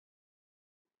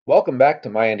Welcome back to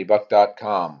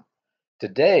MyAndyBuck.com.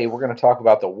 Today we're going to talk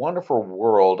about the wonderful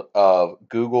world of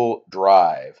Google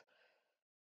Drive.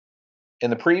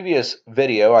 In the previous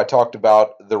video, I talked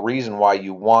about the reason why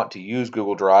you want to use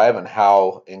Google Drive and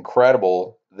how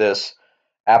incredible this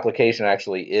application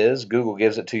actually is. Google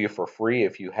gives it to you for free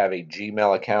if you have a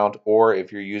Gmail account or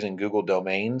if you're using Google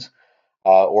Domains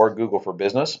or Google for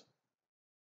Business.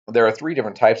 There are three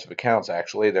different types of accounts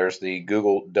actually. There's the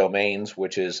Google Domains,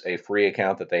 which is a free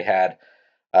account that they had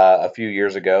a few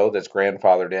years ago that's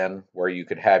grandfathered in, where you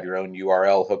could have your own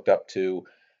URL hooked up to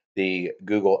the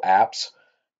Google Apps.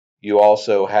 You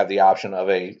also have the option of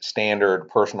a standard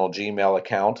personal Gmail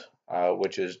account,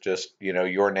 which is just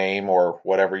your name or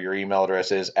whatever your email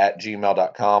address is at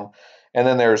gmail.com. And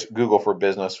then there's Google for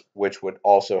Business, which would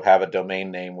also have a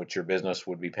domain name which your business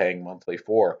would be paying monthly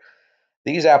for.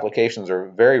 These applications are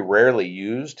very rarely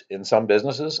used in some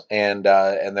businesses, and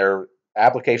they're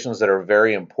applications that are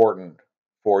very important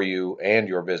for you and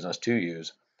your business to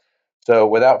use. So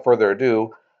without further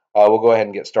ado, we'll go ahead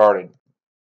and get started.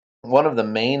 One of the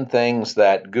main things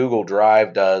that Google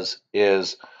Drive does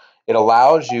is it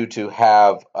allows you to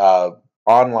have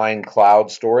online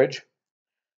cloud storage.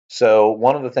 So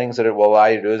one of the things that it will allow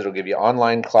you to do is it'll give you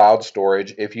online cloud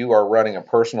storage. If you are running a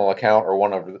personal account or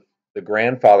one of the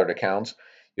grandfathered accounts,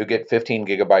 you'll get 15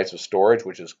 gigabytes of storage,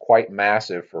 which is quite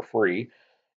massive for free.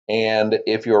 And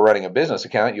if you're running a business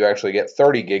account, you actually get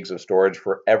 30 gigs of storage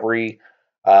for every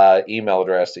email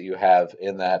address that you have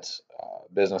in that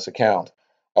business account.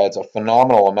 It's a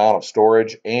phenomenal amount of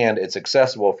storage, and it's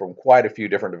accessible from quite a few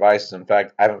different devices. In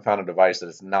fact, I haven't found a device that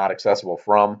it's not accessible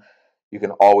from. You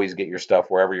can always get your stuff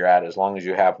wherever you're at as long as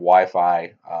you have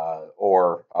Wi-Fi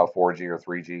or a 4G or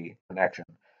 3G connection,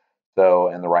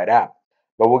 and the right app.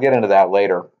 But we'll get into that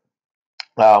later.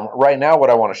 Right now,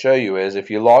 what I want to show you is if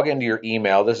you log into your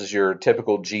email, this is your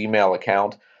typical Gmail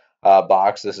account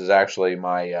box. This is actually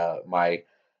my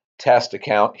test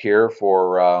account here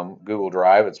for Google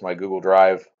Drive. It's my Google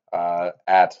Drive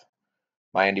at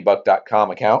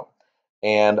MyAndyBuck.com account.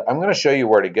 And I'm going to show you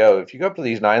where to go. If you go up to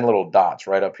these 9 little dots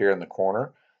right up here in the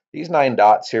corner, these 9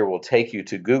 dots here will take you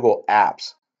to Google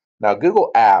Apps. Now, Google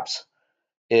Apps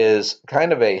is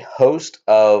kind of a host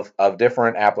of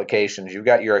different applications. You've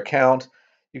got your account,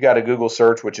 you've got a Google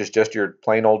search, which is just your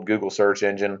plain old Google search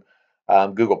engine,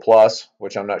 Google Plus,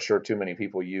 which I'm not sure too many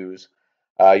people use,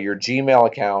 your Gmail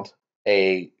account,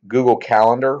 a Google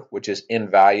Calendar, which is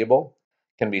invaluable,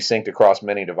 can be synced across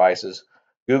many devices,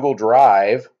 Google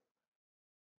Drive,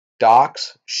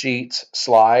 Docs, Sheets,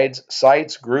 Slides,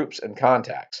 Sites, Groups, and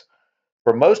Contacts.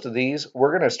 For most of these,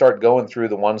 we're going to start going through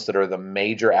the ones that are the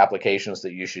major applications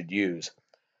that you should use.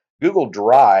 Google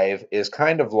Drive is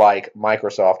kind of like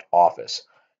Microsoft Office.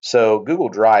 So Google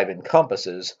Drive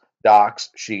encompasses Docs,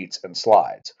 Sheets, and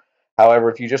Slides. However,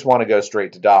 if you just want to go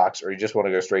straight to Docs, or you just want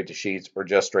to go straight to Sheets, or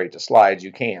just straight to Slides,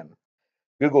 you can.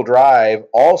 Google Drive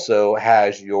also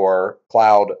has your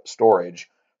cloud storage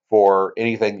for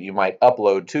anything that you might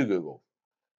upload to Google.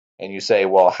 And you say,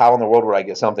 well, how in the world would I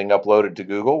get something uploaded to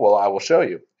Google? Well, I will show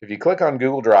you. If you click on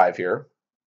Google Drive here,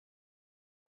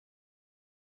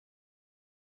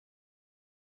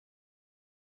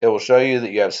 it will show you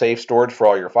that you have safe storage for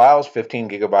all your files, 15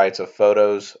 gigabytes of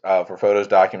photos for photos,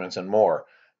 documents, and more.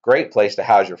 Great place to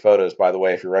house your photos, by the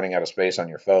way, if you're running out of space on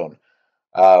your phone.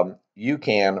 You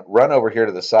can run over here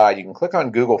to the side. You can click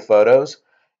on Google Photos,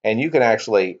 and you can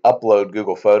actually upload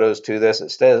Google Photos to this.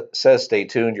 It says stay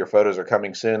tuned, your photos are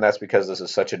coming soon. That's because this is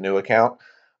such a new account.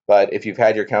 But if you've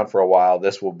had your account for a while,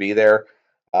 this will be there.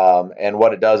 And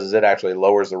what it does is it actually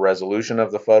lowers the resolution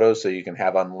of the photos so you can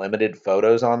have unlimited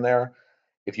photos on there.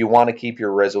 If you want to keep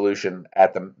your resolution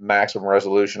at the maximum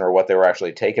resolution or what they were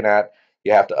actually taken at,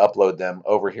 you have to upload them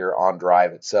over here on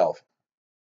Drive itself.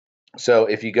 So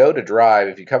if you go to Drive,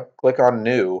 if you click on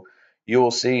New, you will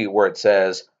see where it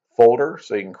says Folder,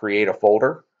 so you can create a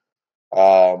folder.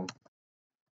 To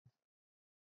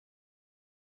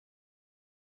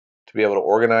be able to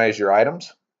organize your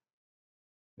items.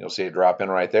 You'll see it drop in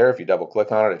right there. If you double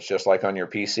click on it, it's just like on your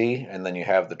PC, and then you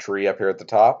have the tree up here at the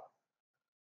top.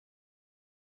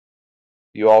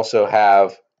 You also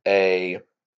have a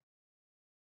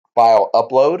file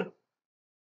upload,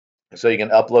 so you can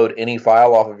upload any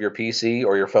file off of your PC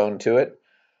or your phone to it.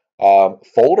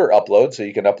 Folder upload, so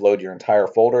you can upload your entire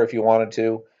folder if you wanted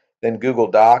to. Then Google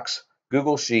Docs,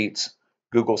 Google Sheets,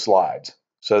 Google Slides.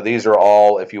 So these are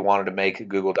all if you wanted to make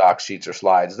Google Docs, Sheets, or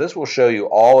Slides. This will show you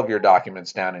all of your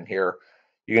documents down in here.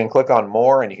 You can click on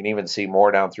more, and you can even see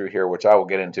more down through here, which I will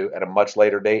get into at a much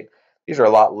later date. These are a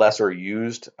lot lesser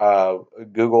used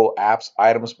Google Apps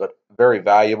items, but very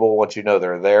valuable. Once you know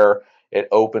they're there, it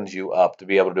opens you up to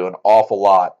be able to do an awful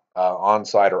lot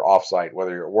on-site or off-site,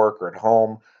 whether you're at work or at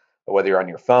home, whether you're on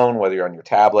your phone, whether you're on your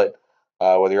tablet,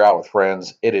 whether you're out with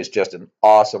friends. It is just an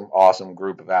awesome, awesome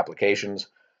group of applications.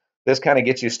 This kind of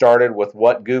gets you started with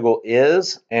what Google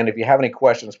is. And if you have any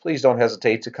questions, please don't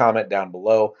hesitate to comment down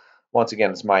below. Once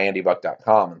again, it's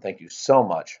myandybuck.com, and thank you so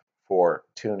much for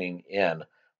tuning in.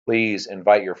 Please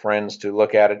invite your friends to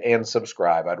look at it and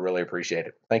subscribe. I'd really appreciate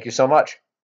it. Thank you so much.